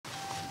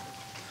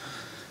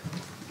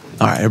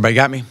All right, everybody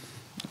got me?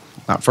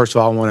 First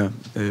of all, I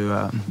want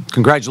to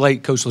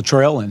congratulate Coach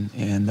Luttrell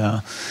and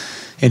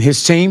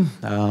his team.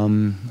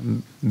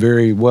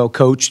 Very well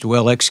coached,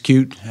 well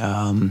executed.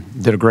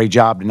 Did a great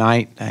job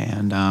tonight,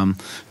 and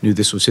knew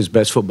this was his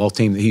best football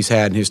team that he's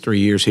had in his 3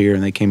 years here,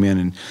 and they came in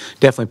and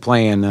definitely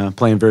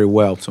playing very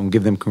well. So I'm gonna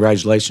give them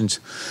congratulations.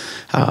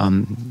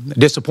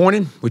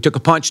 Disappointed. We took a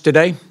punch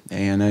today,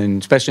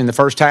 and especially in the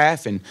first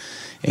half, and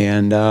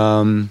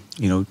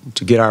you know,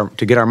 to get our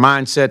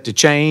mindset to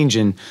change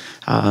and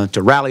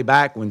to rally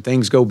back when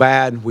things go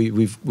bad,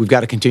 we've got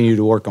to continue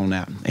to work on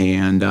that,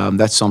 and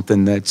that's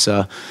something that's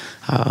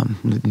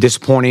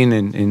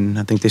disappointing. And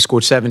I think they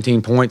scored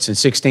 17 points in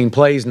 16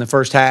 plays in the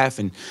first half,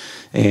 and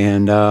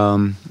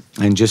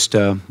just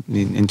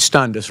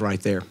stunned us right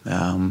there.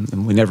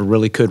 And we never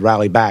really could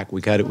rally back.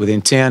 We got it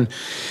within 10,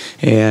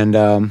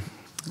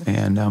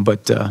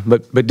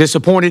 but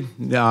disappointed.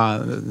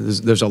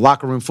 There's a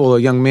locker room full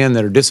of young men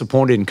that are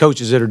disappointed and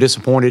coaches that are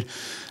disappointed.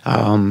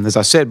 As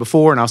I said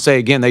before, and I'll say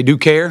again, they do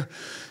care.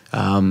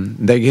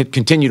 They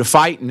continue to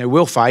fight, and they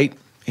will fight.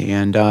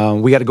 And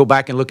we got to go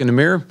back and look in the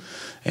mirror.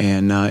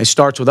 And it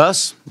starts with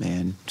us,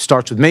 and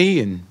starts with me,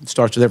 and it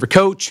starts with every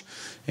coach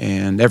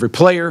and every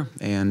player.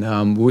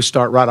 And we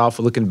start right off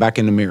with looking back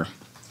in the mirror.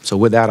 So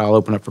with that, I'll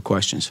open up for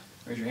questions.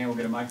 Raise your hand. We'll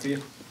get a mic to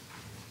you.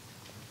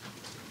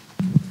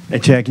 Hey,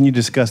 Chad, can you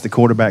discuss the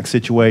quarterback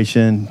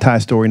situation, Ty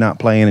Story not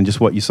playing, and just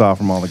what you saw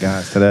from all the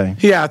guys today?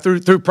 Yeah,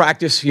 through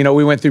practice. You know,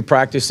 we went through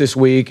practice this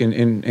week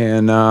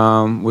and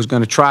was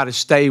going to try to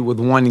stay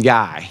with one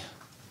guy.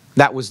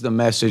 That was the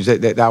message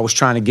that I was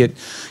trying to get.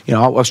 You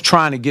know, I was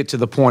trying to get to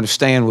the point of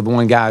staying with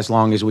one guy as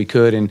long as we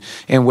could,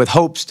 and with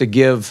hopes to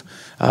give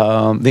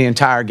the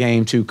entire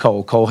game to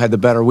Cole. Cole had the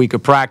better week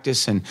of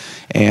practice, and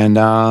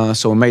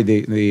so we made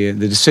the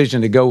decision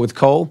to go with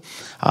Cole.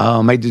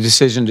 Made the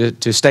decision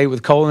to stay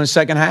with Cole in the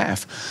second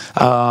half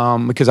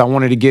because I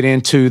wanted to get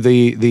into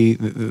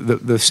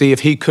the see if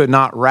he could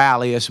not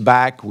rally us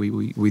back.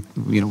 We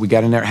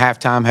got in there at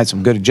halftime, had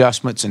some good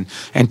adjustments,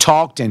 and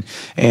talked and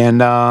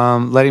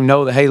let him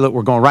know that, hey, look,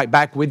 we're going right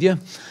back with you.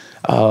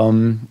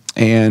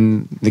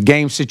 And the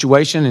game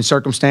situation and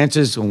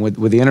circumstances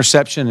with the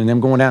interception and them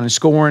going down and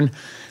scoring,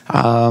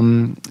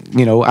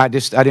 you know, I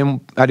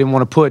didn't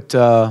want to put.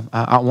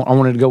 I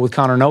wanted to go with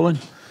Connor Nolan.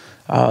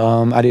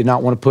 I did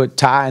not want to put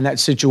Ty in that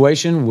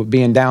situation with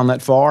being down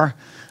that far,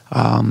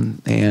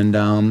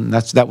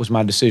 that was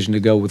my decision to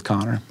go with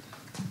Connor.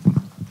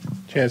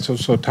 Chad,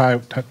 so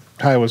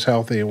Ty was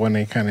healthy. It wasn't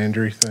any kind of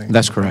injury thing.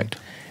 That's correct.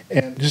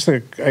 And just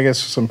I guess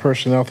some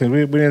personnel things.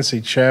 We didn't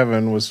see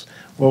Chevin.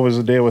 What was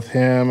the deal with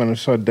him? And we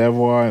saw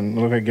Devois, and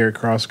it looked like Gary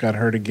Cross got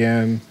hurt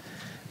again.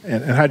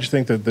 And how'd you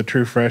think that the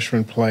true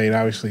freshman played?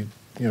 Obviously,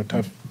 you know,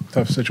 tough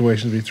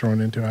situations to be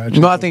thrown into.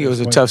 Well, I think it was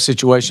a tough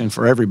situation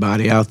for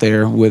everybody out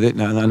there with it.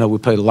 And I know we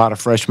played a lot of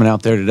freshmen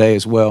out there today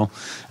as well.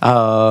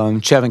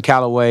 Chevin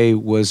Callaway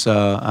was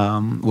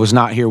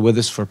not here with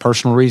us for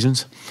personal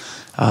reasons.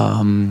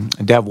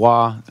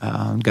 Devois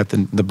got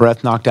the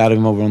breath knocked out of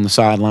him over on the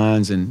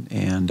sidelines,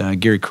 and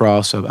Gary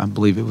Cross, I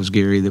believe it was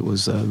Gary that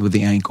was with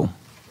the ankle.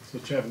 So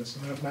Chevin, it's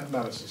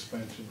not a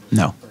suspension.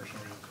 No.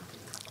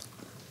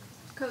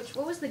 Coach,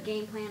 what was the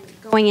game plan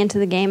going into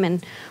the game,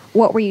 and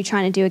what were you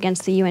trying to do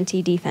against the UNT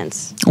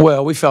defense?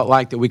 Well, we felt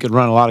like that we could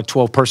run a lot of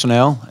 12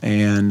 personnel,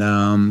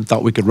 and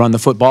thought we could run the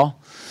football.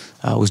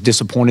 I was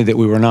disappointed that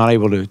we were not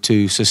able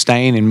to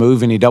sustain and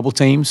move any double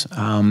teams,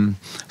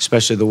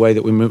 especially the way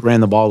that we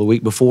ran the ball the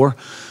week before.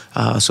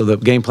 So the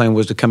game plan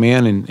was to come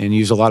in and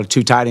use a lot of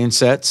 2 tight end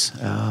sets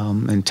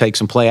and take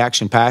some play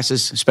action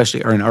passes,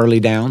 especially in early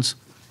downs.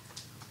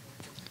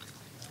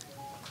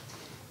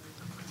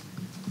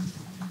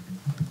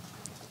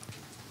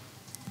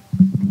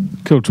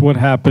 Coach, what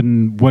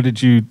happened? What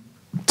did you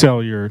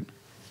tell your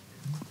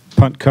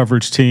punt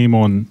coverage team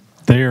on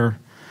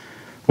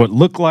what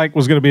looked like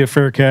was going to be a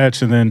fair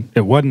catch, and then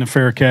it wasn't a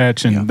fair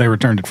catch, and they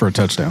returned it for a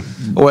touchdown?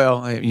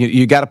 Well,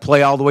 you got to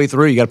play all the way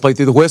through. You got to play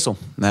through the whistle.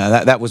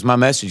 That was my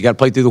message. You got to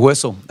play through the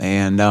whistle.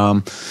 And,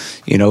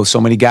 you know,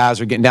 so many guys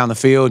are getting down the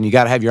field, and you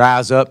got to have your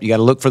eyes up. You got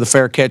to look for the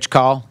fair catch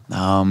call.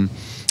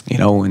 You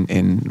know,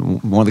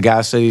 and one of the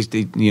guys said,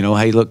 you know,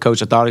 hey, look,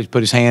 Coach, I thought he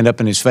put his hand up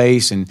in his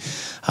face,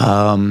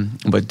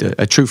 but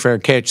a true fair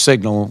catch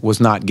signal was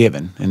not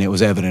given, and it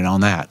was evident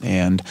on that.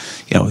 And,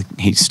 you know,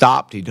 he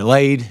stopped, he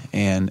delayed,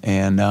 and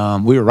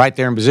we were right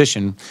there in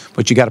position,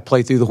 but you got to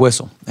play through the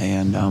whistle.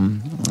 And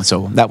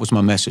so that was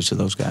my message to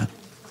those guys.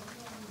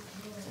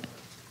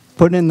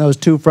 Putting in those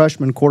 2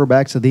 freshman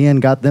quarterbacks at the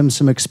end got them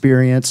some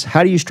experience.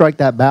 How do you strike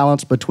that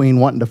balance between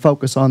wanting to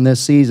focus on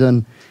this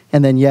season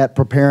and then yet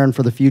preparing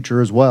for the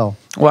future as well?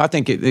 Well, I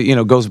think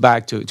it goes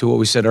back to what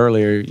we said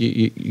earlier.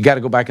 You got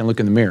to go back and look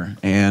in the mirror,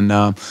 and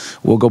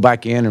we'll go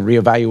back in and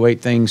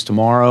reevaluate things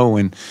tomorrow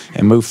and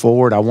move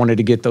forward. I wanted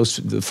to get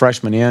the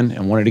freshmen in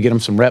and wanted to get them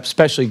some reps,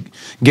 especially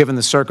given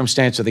the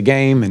circumstance of the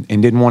game, and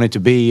didn't want it to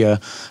be.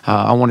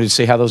 I wanted to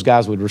see how those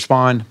guys would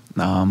respond.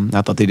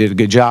 I thought they did a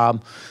good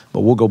job, but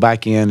we'll go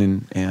back in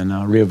and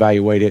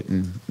reevaluate it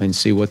and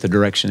see what the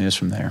direction is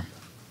from there.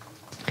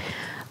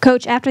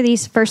 Coach, after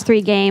these first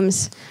 3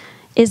 games,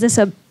 is this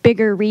a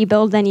bigger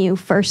rebuild than you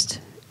first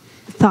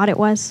thought it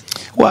was?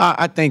 Well,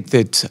 I think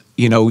that,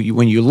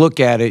 when you look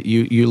at it,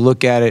 you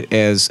look at it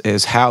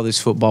as how this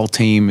football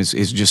team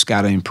is just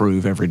got to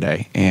improve every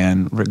day.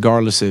 And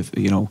regardless of,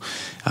 no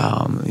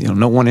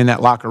one in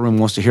that locker room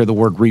wants to hear the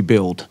word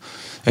rebuild,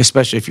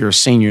 especially if you're a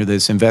senior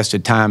that's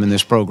invested time in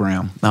this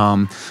program.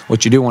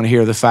 What you do want to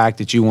hear the fact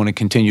that you want to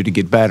continue to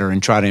get better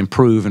and try to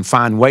improve and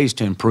find ways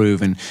to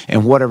improve, and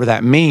whatever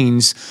that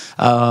means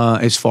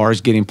as far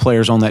as getting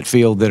players on that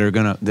field that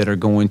are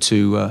going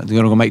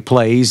to make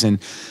plays. And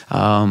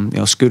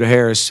Scooter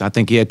Harris, I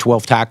think he had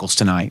 12 tackles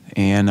tonight.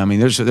 And I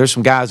mean, there's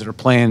some guys that are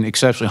playing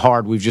exceptionally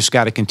hard. We've just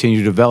got to continue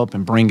to develop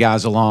and bring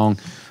guys along.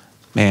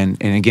 And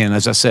again,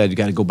 as I said, you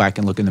got to go back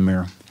and look in the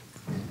mirror.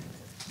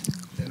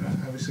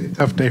 Obviously, a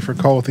tough day for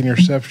Cole with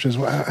interceptions.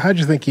 How did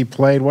you think he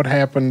played? What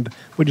happened?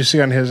 What did you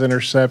see on his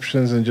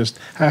interceptions? And just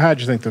how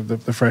did you think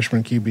the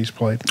freshman QBs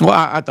played? Well,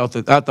 I thought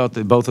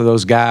that both of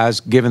those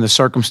guys, given the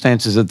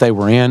circumstances that they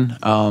were in,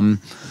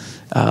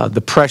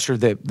 the pressure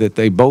that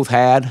they both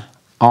had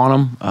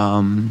on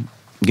them,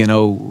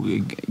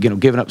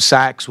 giving up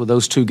sacks with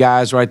those two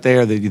guys right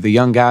there, the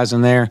young guys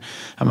in there.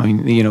 I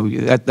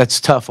mean,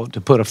 that's tough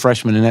to put a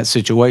freshman in that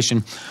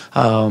situation.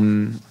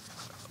 I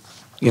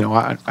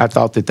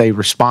thought that they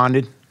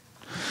responded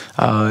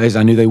as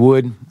I knew they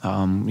would.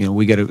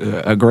 We get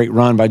a great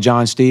run by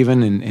John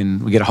Stephen,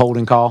 and we get a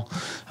holding call.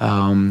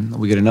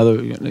 We get another,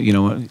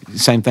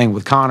 same thing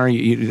with Connor.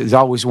 It's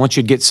always, once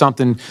you get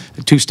something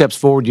 2 steps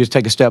forward, you just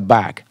take a step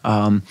back.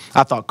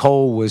 I thought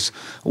Cole was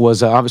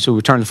obviously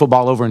we turned the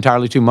football over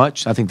entirely too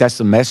much. I think that's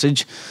the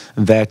message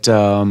that,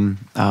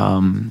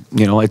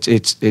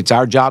 it's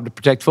our job to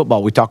protect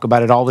football. We talk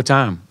about it all the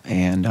time.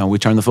 And we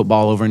turned the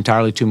football over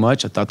entirely too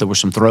much. I thought there were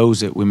some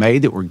throws that we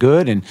made that were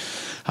good, and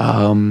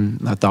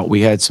I thought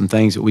we had some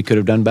things that we could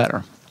have done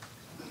better.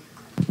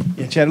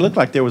 Yeah, Chad, it looked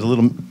like there was a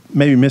little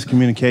maybe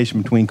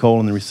miscommunication between Cole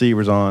and the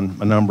receivers on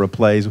a number of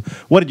plays.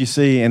 What did you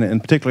see,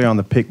 and particularly on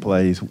the pick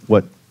plays,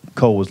 what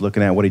Cole was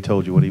looking at, what he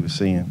told you, what he was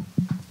seeing?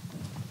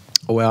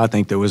 Well, I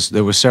think there was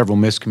several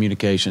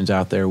miscommunications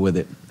out there with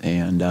it,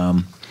 and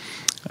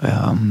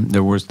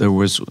there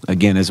was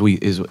again, as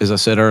I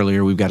said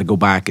earlier, we've got to go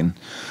back and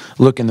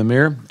look in the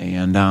mirror,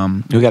 and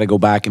we've got to go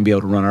back and be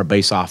able to run our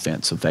base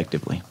offense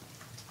effectively.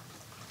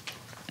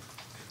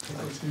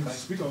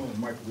 Speak on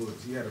Mike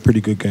Woods. He had a pretty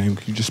good game.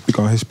 Can you just speak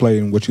on his play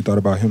and what you thought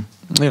about him?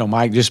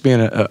 Mike, just being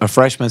a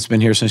freshman, has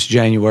been here since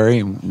January,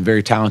 and a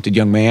very talented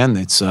young man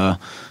that's going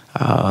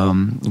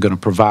to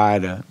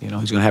provide. He's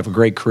going to have a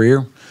great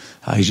career.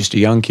 He's just a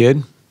young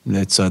kid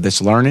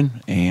that's learning,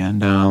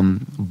 and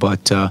we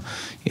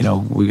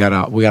got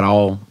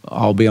to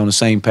all be on the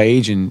same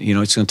page, and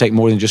it's going to take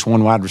more than just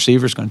one wide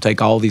receiver. It's going to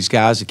take all these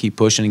guys to keep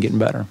pushing and getting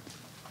better.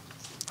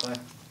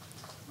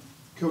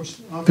 Coach,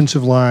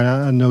 offensive line,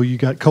 I know you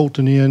got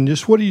Colton in.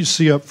 Just what do you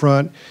see up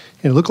front?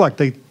 And it looked like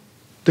they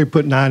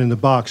put 9 in the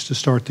box to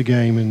start the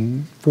game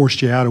and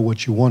forced you out of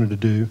what you wanted to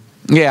do.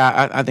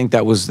 Yeah, I think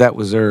that was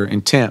their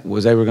intent,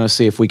 was they were going to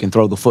see if we can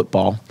throw the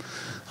football.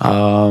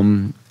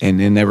 And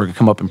then they were going to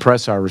come up and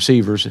press our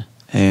receivers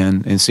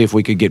and see if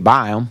we could get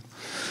by them.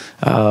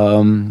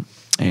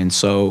 And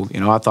so,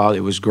 I thought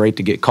it was great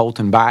to get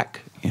Colton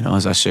back,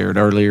 as I shared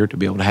earlier, to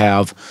be able to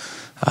have,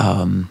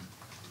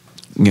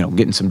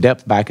 getting some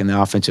depth back in the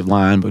offensive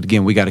line. But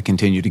again, we got to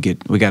continue to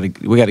we got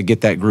to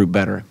get that group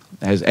better,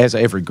 as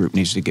every group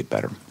needs to get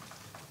better.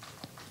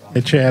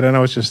 Hey, Chad, I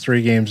know it's just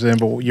 3 games in,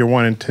 but you're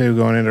 1-2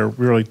 going into a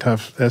really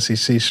tough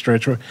SEC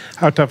stretch.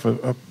 How tough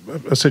a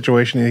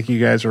situation do you think you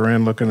guys are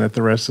in looking at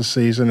the rest of the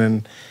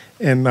season?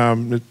 And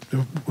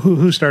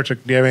who starts? Do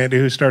you have any idea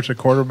who starts a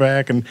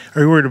quarterback? And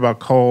are you worried about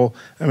Cole?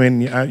 I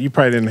mean, you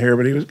probably didn't hear,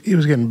 but he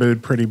was getting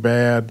booed pretty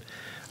bad.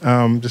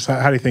 Just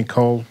how do you think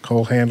Cole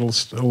will handle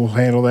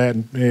that?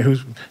 And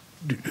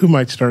who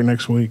might start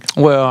next week?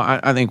 Well,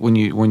 I think when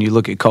you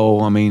look at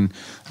Cole, I mean,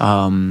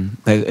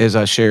 as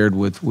I shared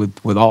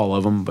with all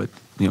of them, but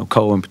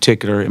Cole in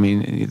particular, I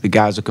mean, the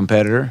guy's a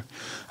competitor.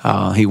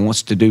 He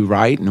wants to do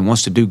right and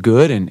wants to do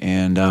good,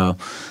 and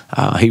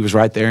he was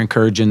right there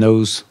encouraging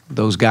those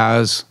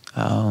guys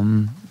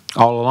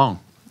all along,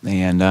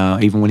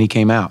 and even when he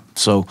came out.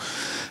 So,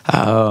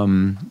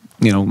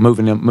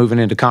 moving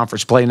into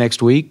conference play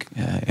next week,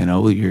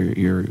 your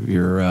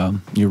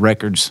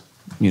record's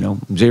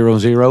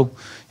 0-0,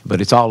 but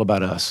it's all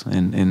about us.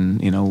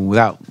 And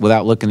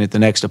without looking at the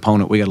next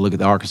opponent, we got to look at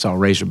the Arkansas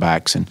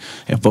Razorbacks and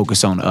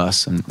focus on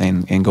us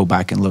and go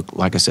back and look,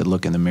 like I said,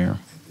 look in the mirror.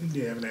 Do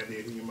you have an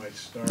idea who you might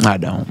start? I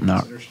don't.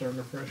 Not. Consider starting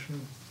a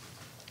freshman?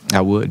 I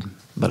would,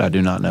 but I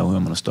do not know who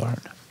I'm going to start.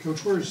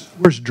 Coach,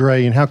 where's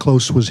Dre, and how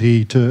close was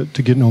he to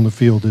getting on the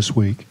field this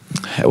week?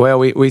 Well,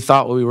 we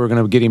thought we were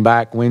going to get him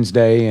back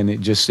Wednesday, and it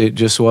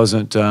just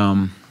wasn't.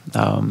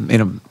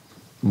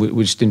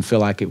 We just didn't feel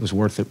like it was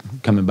worth it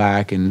coming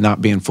back and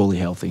not being fully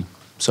healthy.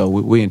 So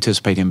we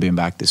anticipate him being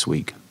back this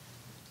week.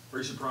 Were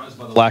you surprised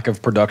by the lack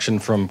of production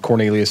from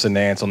Cornelius and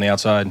Nance on the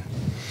outside?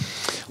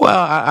 Well,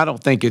 I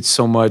don't think it's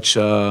so much.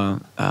 I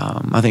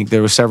think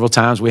there were several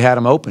times we had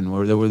them open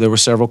where there were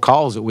several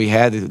calls that we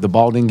had that the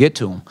ball didn't get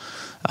to them.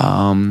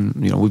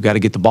 we've got to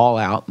get the ball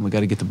out, and we've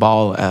got to get the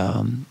ball,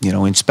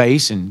 in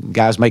space, and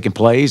guys making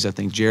plays. I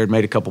think Jared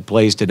made a couple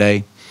plays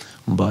today,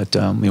 but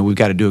we've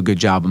got to do a good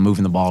job of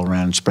moving the ball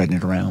around and spreading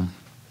it around.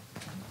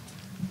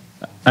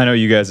 I know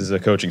you guys as a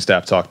coaching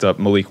staff talked up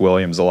Malik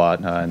Williams a lot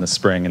in the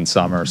spring and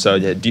summer. So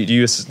do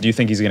you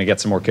think he's going to get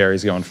some more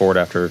carries going forward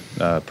after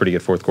a pretty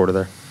good fourth quarter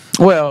there?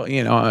 Well,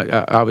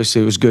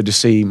 obviously it was good to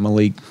see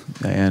Malik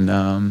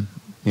and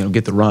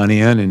get the run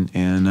in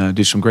and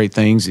do some great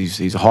things.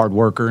 He's a hard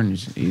worker, and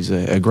he's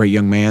a great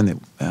young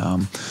man.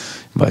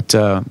 But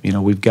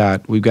we've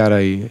got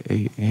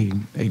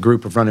a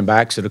group of running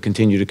backs that'll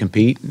continue to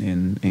compete,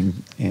 and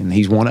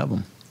he's one of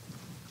them.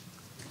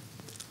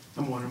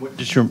 I'm wondering, what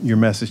just your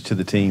message to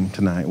the team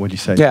tonight? What'd you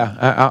say?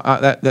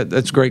 Yeah,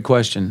 that's a great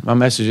question. My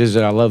message is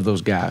that I love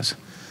those guys,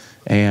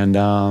 and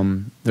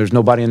there's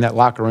nobody in that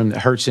locker room that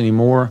hurts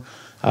anymore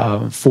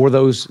for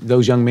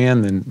those young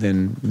men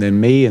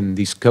than me and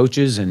these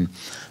coaches, and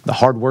the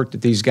hard work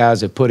that these guys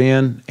have put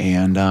in,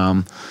 and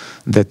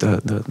that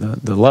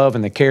the love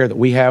and the care that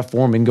we have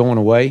for them in going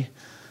away.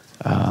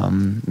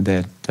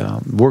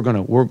 We're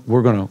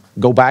gonna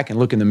go back and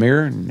look in the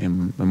mirror,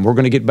 and we're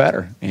gonna get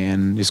better,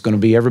 and it's gonna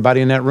be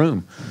everybody in that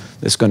room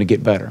that's gonna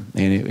get better,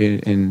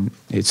 and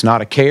it's not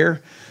a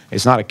care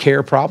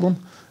problem,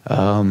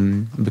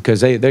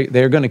 because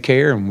they're gonna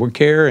care, and we're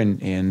care,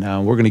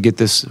 and we're gonna get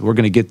this, we're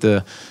gonna get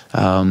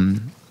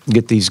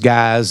these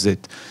guys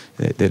that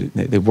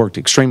worked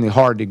extremely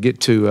hard to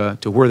get to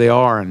where they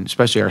are, and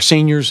especially our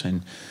seniors.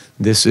 And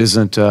this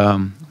isn't.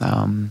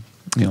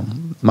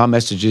 My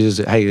message is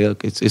that, hey,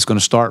 look, it's going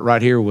to start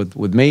right here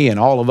with me and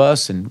all of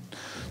us, and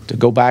to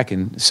go back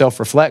and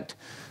self-reflect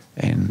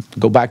and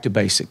go back to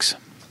basics.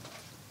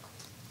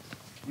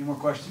 Any more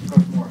questions,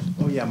 Coach Morris?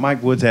 Oh yeah,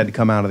 Mike Woods had to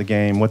come out of the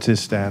game. What's his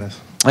status?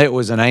 It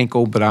was an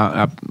ankle,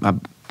 but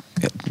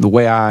the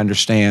way I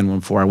understand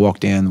before I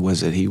walked in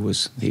was that he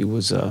was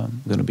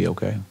going to be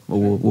okay.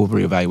 We'll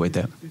reevaluate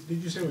that.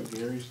 Did you say what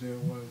Gary's deal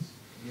was?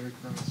 Gary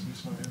Cross, you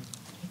saw him?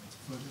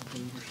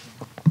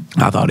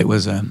 I thought it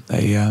was an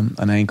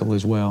ankle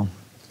as well.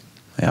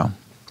 Yeah.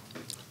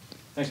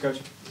 Thanks,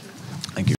 Coach.